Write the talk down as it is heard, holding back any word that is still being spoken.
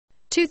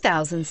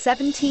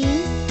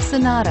2017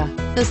 Sonata.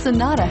 The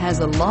Sonata has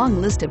a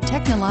long list of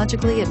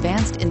technologically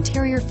advanced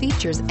interior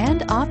features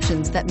and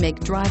options that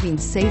make driving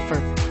safer,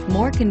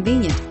 more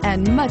convenient,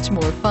 and much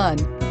more fun.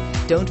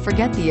 Don't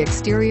forget the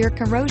exterior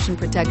corrosion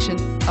protection,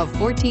 a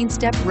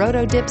 14-step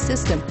roto-dip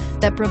system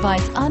that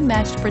provides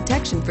unmatched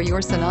protection for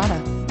your Sonata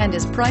and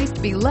is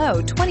priced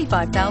below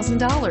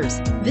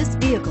 $25,000. This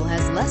vehicle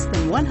has less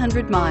than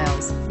 100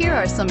 miles. Here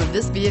are some of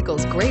this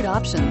vehicle's great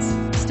options: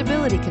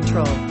 stability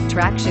control,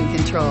 traction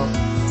control,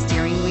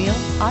 steering wheel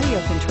audio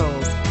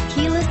controls,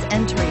 keyless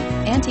entry,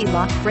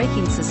 anti-lock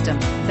braking system,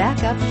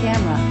 backup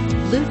camera,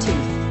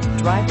 Bluetooth,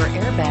 driver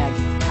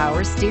airbag,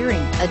 power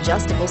steering,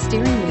 adjustable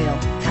steering wheel.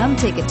 Come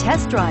take a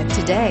test drive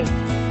today.